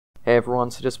Hey everyone,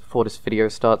 so just before this video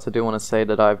starts, I do want to say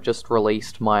that I've just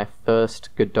released my first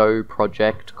Godot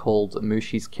project called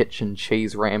Mooshie's Kitchen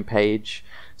Cheese Rampage.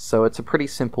 So it's a pretty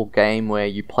simple game where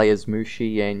you play as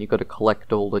Mooshie and you got to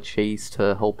collect all the cheese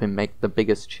to help him make the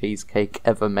biggest cheesecake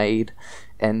ever made.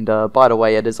 And by the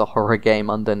way, it is a horror game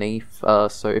underneath,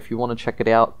 so if you want to check it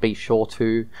out, be sure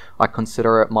to. I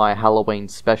consider it my Halloween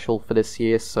special for this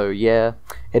year, so yeah,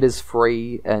 it is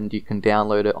free and you can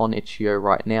download it on itch.io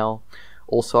right now.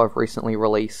 Also, I've recently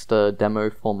released a demo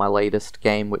for my latest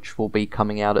game, which will be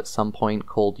coming out at some point,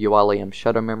 called ULEM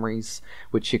Shadow Memories,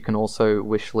 which you can also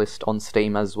wishlist on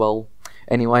Steam as well.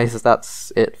 Anyways,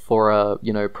 that's it for,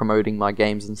 promoting my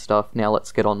games and stuff. Now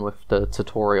let's get on with the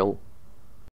tutorial.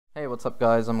 Hey, what's up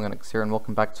guys, Omogonix here and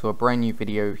welcome back to a brand new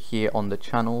video here on the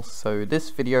channel. So this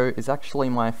video is actually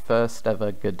my first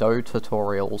ever Godot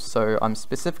tutorial, so I'm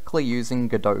specifically using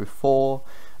Godot 4.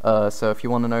 So if you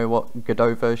want to know what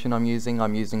Godot version I'm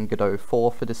using Godot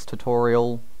 4 for this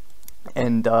tutorial.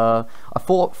 And I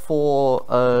thought for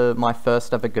my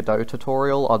first ever Godot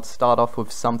tutorial I'd start off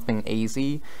with something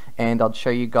easy and I'd show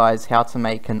you guys how to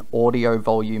make an audio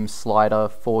volume slider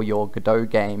for your Godot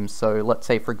game. So let's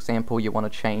say for example you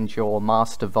want to change your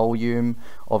master volume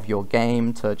of your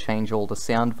game to change all the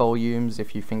sound volumes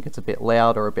if you think it's a bit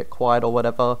loud or a bit quiet or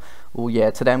whatever. Well yeah,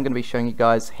 today I'm going to be showing you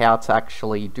guys how to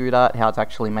actually do that, how to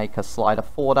actually make a slider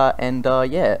for that, and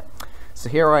yeah. So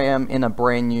here I am in a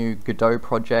brand new Godot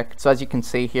project. So as you can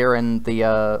see here in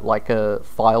the like a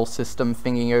file system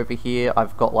thingy over here,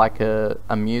 I've got like a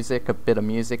bit of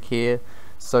music here.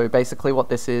 So basically what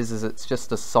this is it's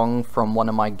just a song from one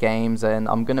of my games, and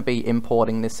I'm going to be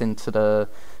importing this into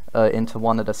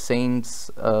one of the scenes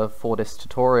for this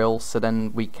tutorial, so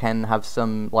then we can have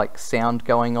some like sound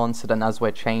going on, so then as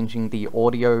we're changing the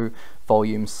audio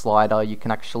volume slider you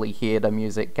can actually hear the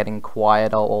music getting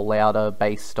quieter or louder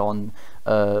based on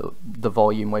the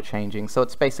volume we're changing. So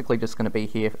it's basically just going to be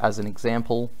here as an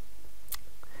example.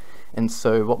 And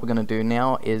so what we're going to do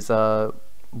now is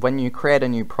when you create a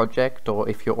new project, or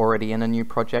if you're already in a new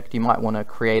project, you might want to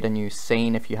create a new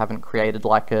scene if you haven't created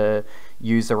like a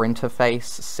user interface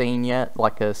scene yet,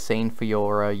 like a scene for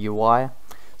your UI.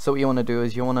 So what you want to do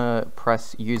is you want to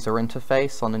press user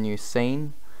interface on a new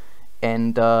scene,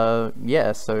 and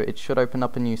yeah, so it should open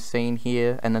up a new scene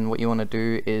here, and then what you want to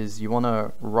do is you want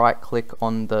to right click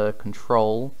on the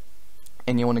control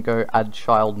and you want to go add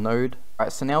child node.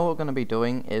 Alright, so now what we're going to be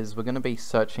doing is we're going to be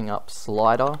searching up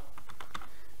slider,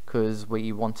 because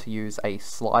we want to use a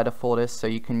slider for this. So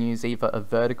you can use either a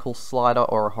vertical slider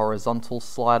or a horizontal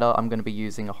slider. I'm going to be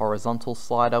using a horizontal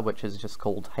slider, which is just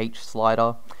called H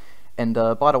slider. And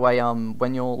by the way,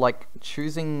 when you're like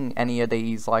choosing any of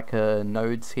these like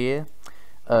nodes here,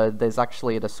 there's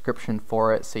actually a description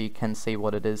for it so you can see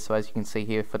what it is. So as you can see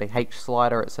here for the H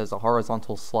slider, it says a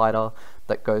horizontal slider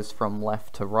that goes from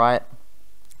left to right,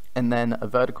 and then a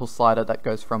vertical slider that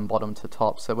goes from bottom to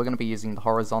top. So we're going to be using the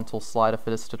horizontal slider for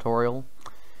this tutorial.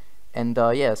 And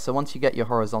yeah, so once you get your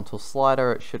horizontal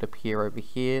slider, it should appear over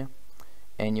here,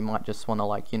 and you might just want to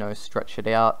like, stretch it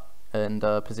out and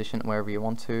position it wherever you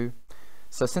want to.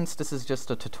 So since this is just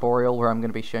a tutorial where I'm going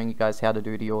to be showing you guys how to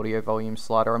do the audio volume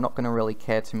slider, I'm not going to really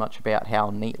care too much about how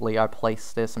neatly I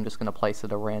place this. I'm just going to place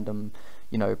it at a random,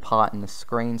 part in the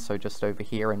screen, so just over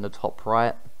here in the top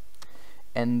right.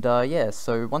 And yeah,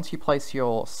 so once you place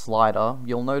your slider,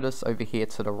 you'll notice over here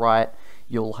to the right,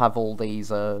 you'll have all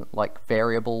these like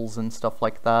variables and stuff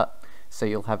like that. So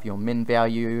you'll have your min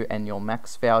value and your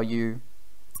max value.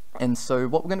 And so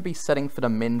what we're going to be setting for the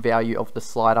min value of the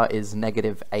slider is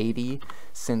 -80,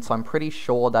 since I'm pretty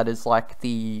sure that is like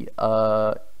the,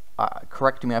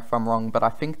 correct me if I'm wrong, but I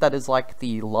think that is like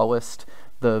the lowest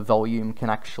the volume can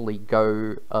actually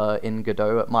go in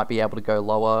Godot. It might be able to go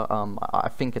lower. I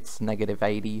think it's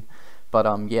 -80,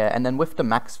 but yeah. And then with the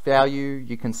max value,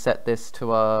 you can set this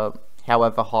to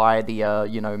however high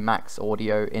the max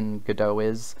audio in Godot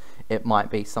is. It might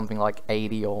be something like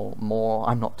 80 or more.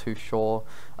 I'm not too sure.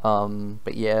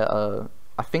 But yeah,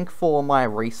 I think for my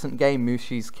recent game,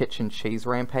 Mooshie's Kitchen Cheese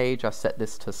Rampage, I set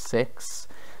this to 6.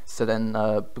 So then,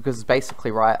 because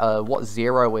basically, right, what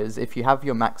 0 is, if you have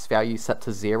your max value set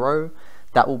to 0,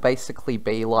 that will basically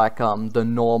be like the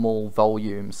normal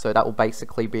volume. So that will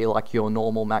basically be like your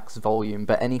normal max volume,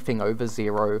 but anything over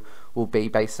 0 will be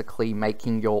basically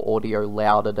making your audio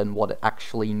louder than what it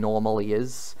actually normally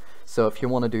is. So if you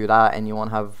want to do that and you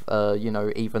want to have,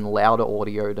 even louder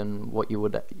audio than what you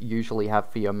would usually have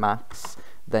for your max,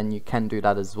 then you can do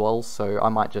that as well. So I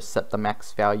might just set the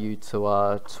max value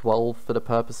to 12 for the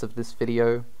purpose of this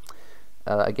video.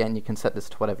 Again, you can set this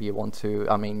to whatever you want to.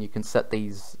 I mean, you can set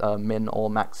these min or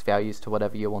max values to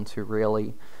whatever you want to,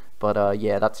 really. But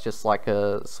yeah, that's just like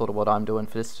a sort of what I'm doing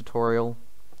for this tutorial.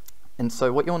 And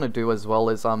so what you want to do as well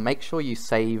is make sure you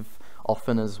save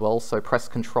often as well, so press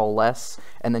Ctrl S,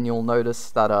 and then you'll notice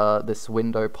that this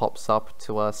window pops up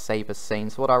to save a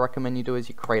scene. So what I recommend you do is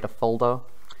you create a folder,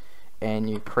 and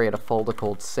you create a folder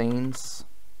called Scenes,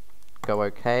 go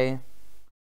OK,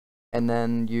 and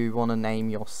then you want to name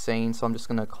your scene, so I'm just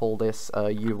going to call this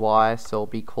UI, so it'll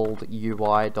be called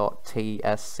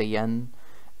UI.tscn,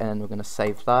 and we're going to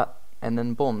save that, and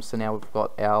then boom, so now we've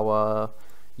got our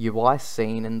UI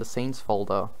scene in the scenes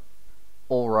folder.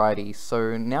 Alrighty,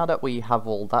 so now that we have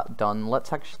all that done,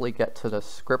 let's actually get to the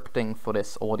scripting for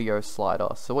this audio slider.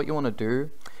 So what you want to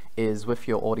do is, with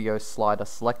your audio slider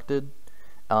selected,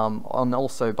 and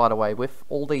also, by the way, with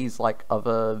all these like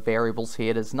other variables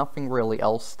here, there's nothing really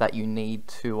else that you need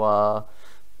to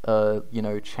you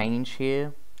know, change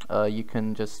here. You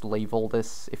can just leave all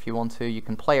this if you want to. You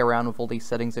can play around with all these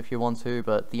settings if you want to,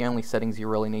 but the only settings you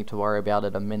really need to worry about are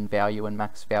the min value and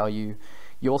max value.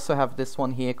 You also have this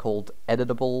one here called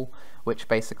editable, which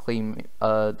basically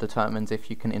determines if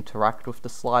you can interact with the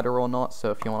slider or not, so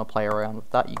if you want to play around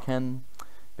with that you can.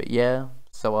 But yeah,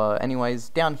 so anyways,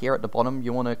 down here at the bottom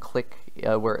you want to click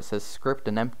where it says script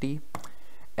and empty,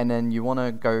 and then you want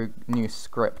to go new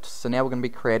script. So now we're going to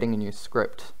be creating a new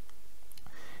script.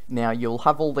 Now you'll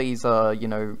have all these you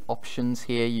know, options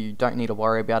here. You don't need to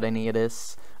worry about any of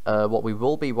this. What we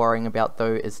will be worrying about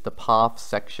though is the path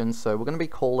section, so we're going to be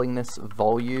calling this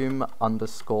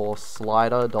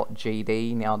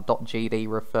volume_slider.gd. Now .gd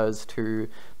refers to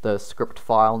the script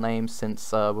file name,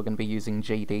 since we're going to be using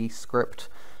GD script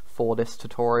for this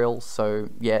tutorial. So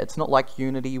yeah, it's not like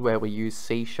Unity where we use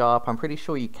C#. I'm pretty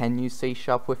sure you can use C#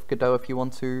 with Godot if you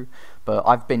want to, but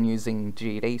I've been using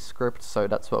GD script, so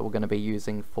that's what we're going to be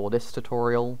using for this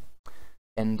tutorial.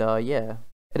 And yeah,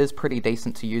 it is pretty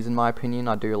decent to use in my opinion.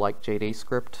 I do like GD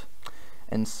script.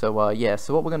 And so yeah,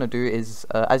 so what we're going to do is,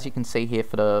 as you can see here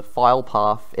for the file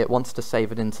path, it wants to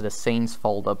save it into the scenes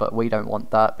folder, but we don't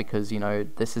want that because, you know,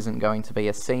 this isn't going to be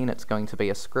a scene, it's going to be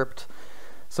a script.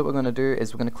 So what we're going to do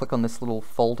is we're going to click on this little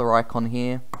folder icon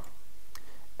here,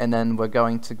 and then we're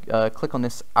going to click on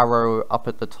this arrow up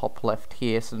at the top left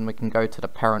here, so then we can go to the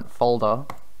parent folder,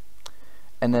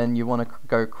 and then you want to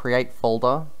go create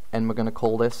folder, and we're going to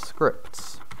call this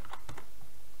scripts.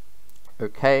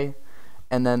 Okay,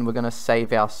 and then we're going to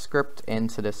save our script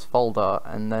into this folder,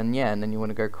 and then yeah, and then you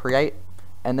want to go create,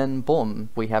 and then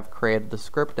boom, we have created the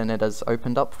script and it has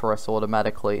opened up for us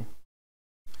automatically.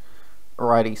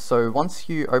 Alrighty, so once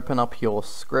you open up your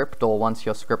script, or once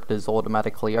your script is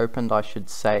automatically opened, I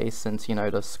should say, since, you know,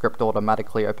 the script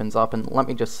automatically opens up, and let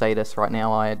me just say this right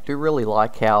now, I do really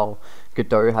like how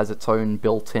Godot has its own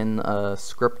built-in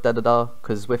script editor,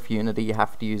 because with Unity you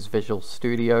have to use Visual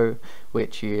Studio,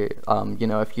 which you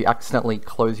know, if you accidentally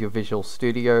close your Visual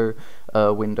Studio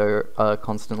window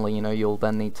constantly, you know, you'll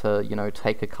then need to, you know,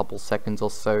 take a couple seconds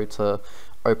or so to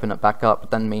open it back up. But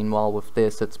then meanwhile with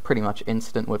this, it's pretty much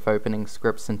instant with opening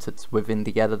scripts since it's within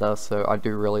the editor, so I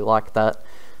do really like that.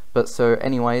 But so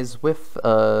anyways, with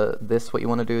this, what you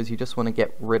want to do is you just want to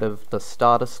get rid of the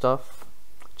starter stuff,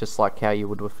 just like how you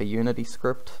would with a Unity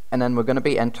script. And then we're going to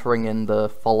be entering in the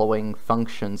following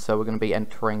functions. So we're going to be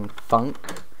entering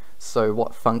func. So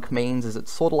what func means is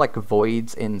it's sort of like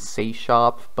voids in C#,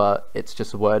 but it's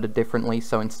just worded differently.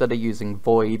 So instead of using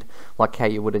void, like how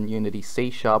you would in Unity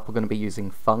C#, we're going to be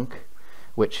using func,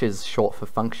 which is short for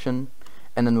function.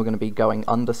 And then we're going to be going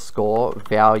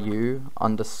 _value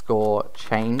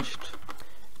 _changed,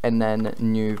 and then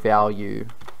new value,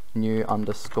 new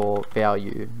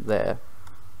 _value there.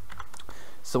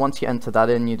 So once you enter that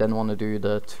in, you then want to do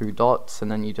the 2 dots,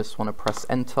 and then you just want to press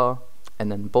enter,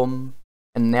 and then boom.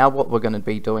 And now what we're going to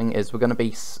be doing is we're going to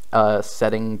be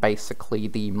setting basically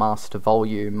the master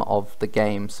volume of the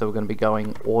game. So we're going to be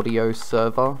going audio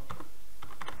server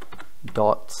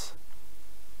dot,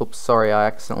 oops, sorry, I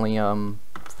accidentally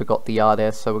forgot the R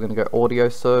there. So we're going to go audio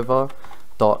server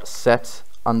dot set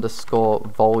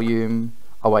 _volume,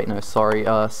 oh wait, no, sorry,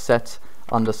 set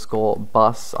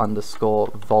 _bus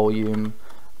 _volume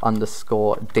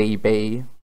 _dB,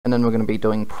 and then we're going to be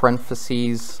doing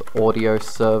parentheses audio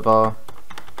server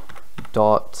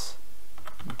dot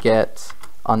get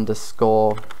 _bus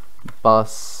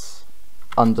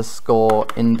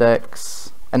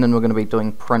 _index, and then we're going to be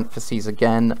doing parentheses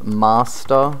again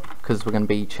master, because we're going to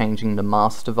be changing the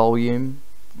master volume,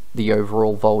 the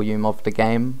overall volume of the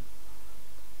game.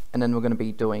 And then we're going to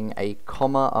be doing a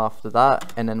comma after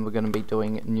that, and then we're going to be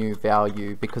doing new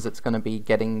value, because it's going to be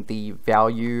getting the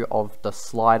value of the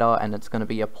slider and it's going to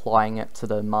be applying it to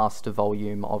the master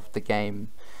volume of the game.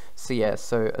 So yeah,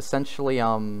 so essentially,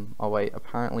 oh wait,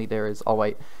 apparently there is, oh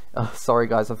wait, sorry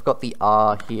guys, I've got the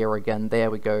R here again, there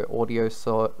we go, audio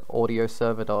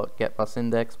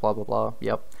server.getBusIndex, blah blah blah,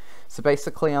 yep. So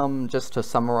basically, just to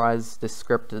summarize this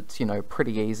script, it's, you know,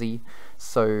 pretty easy.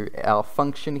 So our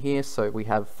function here, so we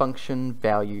have function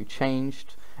value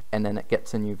changed, and then it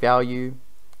gets a new value,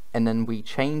 and then we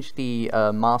change the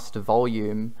master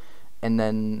volume, and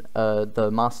then the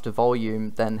master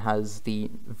volume then has the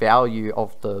value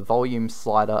of the volume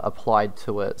slider applied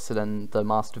to it, so then the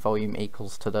master volume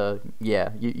equals to the,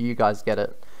 yeah, you guys get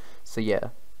it. So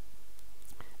yeah,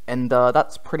 and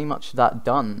that's pretty much that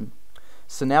done.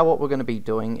 So now what we're going to be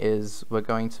doing is we're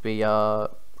going to be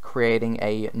creating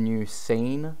a new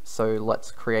scene. So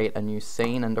let's create a new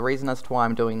scene, and the reason as to why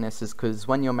I'm doing this is because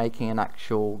when you're making an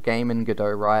actual game in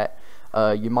Godot, right,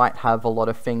 you might have a lot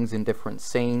of things in different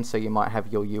scenes. So you might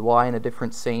have your UI in a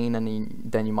different scene, and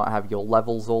then you might have your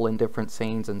levels all in different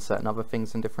scenes and certain other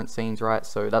things in different scenes, right?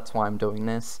 So that's why I'm doing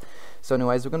this. So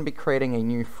anyways, we're going to be creating a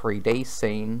new 3D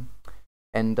scene,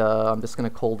 and I'm just going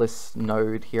to call this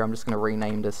node here, I'm just going to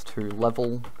rename this to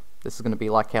level. This is going to be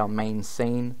like our main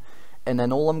scene. And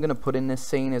then all I'm going to put in this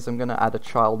scene is I'm going to add a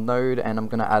child node, and I'm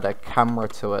going to add a camera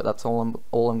to it. That's all I'm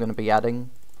going to be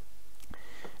adding.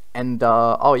 And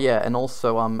oh yeah, and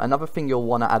also another thing you'll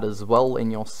want to add as well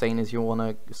in your scene is you'll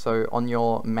want to, so on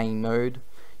your main node,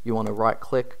 you want to right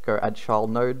click, go add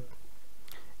child node,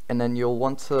 and then you'll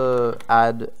want to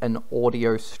add an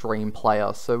audio stream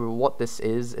player. So what this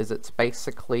is it's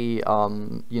basically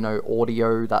you know,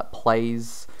 audio that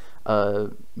plays,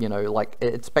 you know, like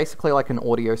it's basically like an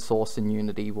audio source in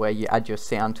Unity where you add your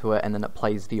sound to it and then it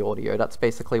plays the audio. That's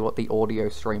basically what the audio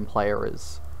stream player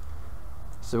is.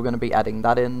 So we're going to be adding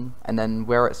that in, and then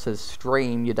where it says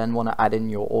stream, you then want to add in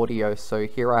your audio. So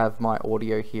here I have my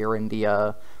audio here in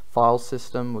the file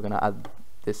system. We're going to add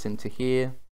this into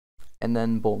here, and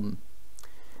then boom.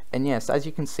 And yes, as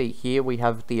you can see here, we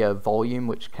have the volume,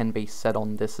 which can be set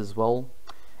on this as well.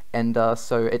 And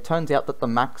so it turns out that the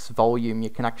max volume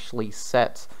you can actually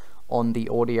set on the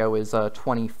audio is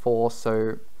 24.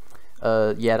 So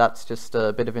yeah, that's just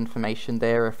a bit of information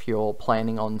there if you're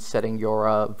planning on setting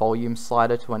your volume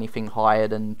slider to anything higher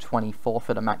than 24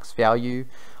 for the max value.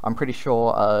 I'm pretty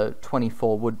sure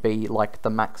 24 would be like the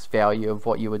max value of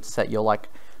what you would set your like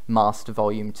master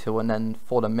volume to, and then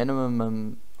for the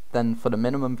minimum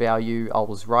value, I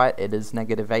was right, it is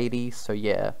 -80. So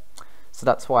yeah, so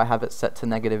that's why I have it set to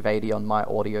 -80 on my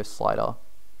audio slider.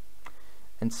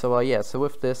 And so yeah, so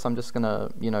with this, I'm just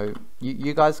gonna, you know,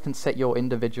 you guys can set your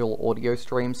individual audio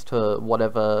streams to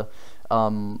whatever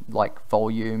like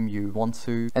volume you want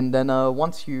to. And then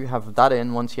once you have that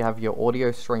in, once you have your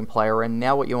audio stream player in,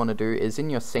 now what you want to do is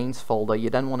in your scenes folder, you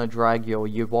then want to drag your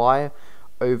UI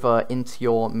over into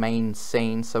your main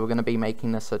scene. So we're going to be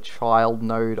making this a child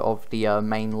node of the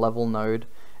main level node,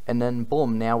 and then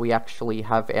boom, now we actually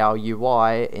have our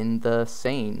UI in the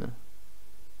scene.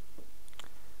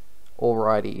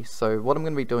 Alrighty, so what I'm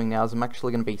going to be doing now is I'm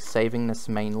actually going to be saving this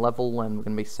main level, and we're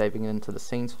going to be saving it into the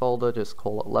scenes folder. Just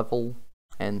call it level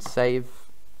and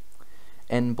save,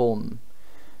 and boom.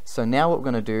 So now what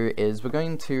we're going to do is we're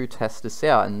going to test this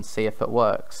out and see if it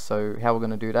works. So how we're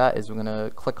going to do that is we're going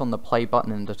to click on the play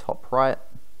button in the top right,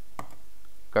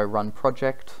 go run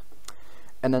project,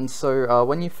 and then so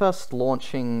when you're first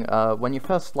launching, when you're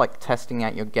first like testing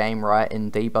out your game, right,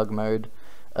 in debug mode,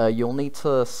 you'll need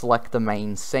to select the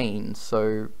main scene.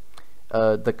 So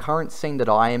the current scene that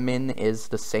I am in is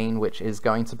the scene which is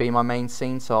going to be my main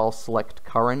scene, so I'll select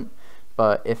current.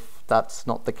 But if that's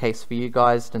not the case for you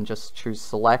guys, then just choose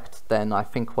select. Then I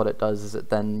think what it does is it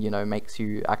then, you know, makes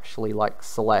you actually like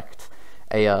select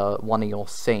a one of your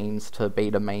scenes to be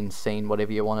the main scene,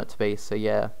 whatever you want it to be. So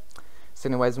yeah. So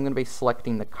anyways, I'm going to be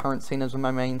selecting the current scene as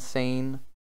my main scene.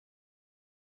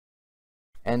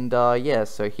 And yeah,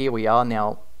 so here we are.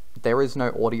 Now there is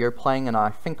no audio playing, and I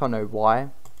think I know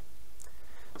why.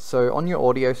 So on your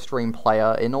audio stream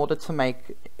player, in order to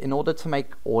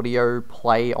make audio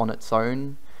play on its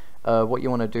own, what you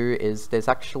want to do is there's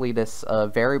actually this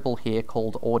variable here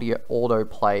called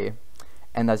autoplay,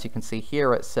 and as you can see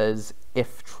here, it says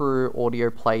if true,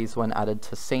 audio plays when added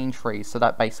to scene tree. So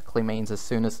that basically means as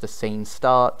soon as the scene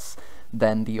starts,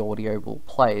 then the audio will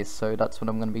play. So that's what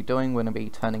I'm going to be doing. We're going to be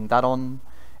turning that on,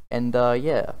 and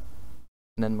yeah,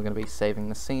 and then we're going to be saving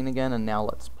the scene again, and now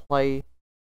let's play.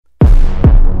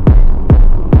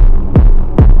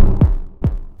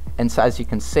 And so as you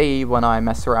can see, when I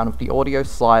mess around with the audio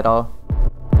slider,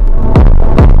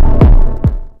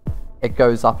 it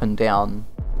goes up and down.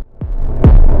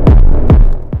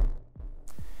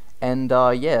 And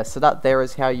yeah, so that there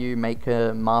is how you make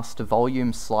a master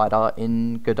volume slider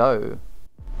in Godot.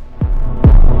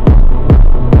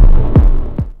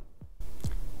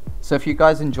 So if you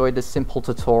guys enjoyed this simple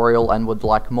tutorial and would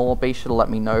like more, be sure to let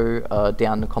me know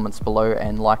down in the comments below,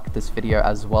 and like this video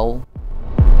as well.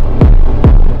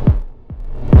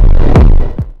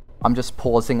 I'm just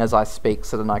pausing as I speak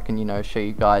so then I can, show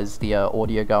you guys the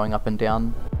audio going up and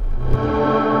down.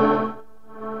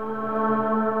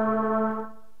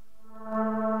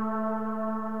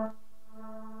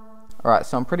 Alright,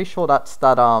 so I'm pretty sure that's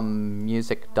that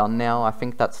music done now. I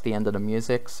think that's the end of the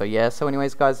music. So yeah, so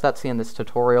anyways guys, that's the end of this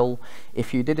tutorial.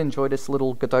 If you did enjoy this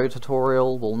little Godot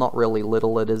tutorial, well, not really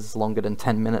little, it is longer than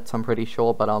 10 minutes I'm pretty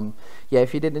sure, but yeah,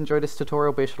 if you did enjoy this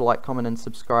tutorial, be sure to like, comment and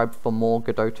subscribe for more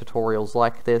Godot tutorials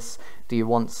like this. Do you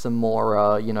want some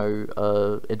more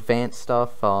advanced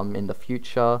stuff in the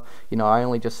future? I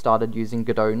only just started using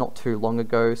Godot not too long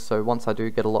ago, so once I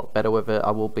do get a lot better with it, I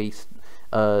will be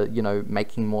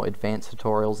making more advanced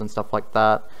tutorials and stuff like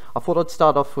that. I thought I'd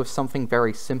start off with something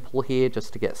very simple here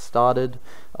just to get started.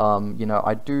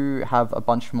 I do have a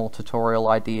bunch more tutorial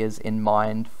ideas in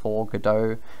mind for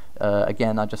Godot.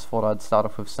 Again, I just thought I'd start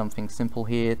off with something simple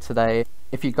here today.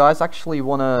 If you guys actually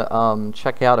want to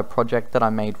check out a project that I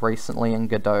made recently in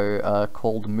Godot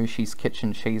called Mooshie's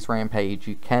Kitchen Cheese Rampage,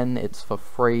 you can. It's for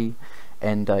free.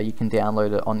 And you can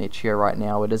download it on itch.io right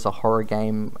now. It is a horror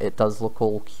game. It does look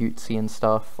all cutesy and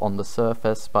stuff on the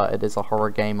surface, but it is a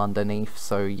horror game underneath,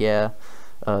 so yeah,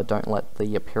 don't let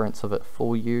the appearance of it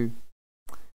fool you.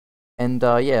 And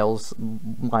yeah, it was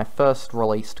my first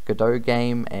released Godot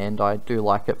game, and I do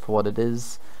like it for what it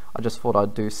is. I just thought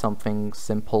I'd do something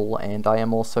simple, and I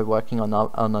am also working on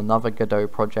another Godot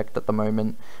project at the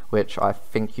moment, which I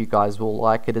think you guys will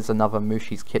like. It is another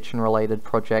Mooshie's Kitchen related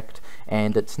project,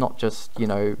 and it's not just,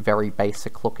 very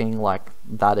basic looking like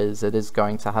that is. It is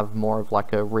going to have more of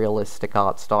like a realistic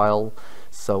art style,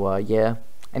 so yeah.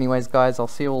 Anyways guys, I'll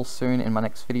see you all soon in my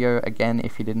next video. Again,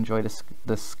 if you did enjoy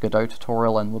this Godot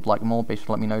tutorial and would like more, be sure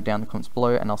to let me know down in the comments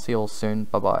below, and I'll see you all soon.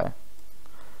 Bye bye.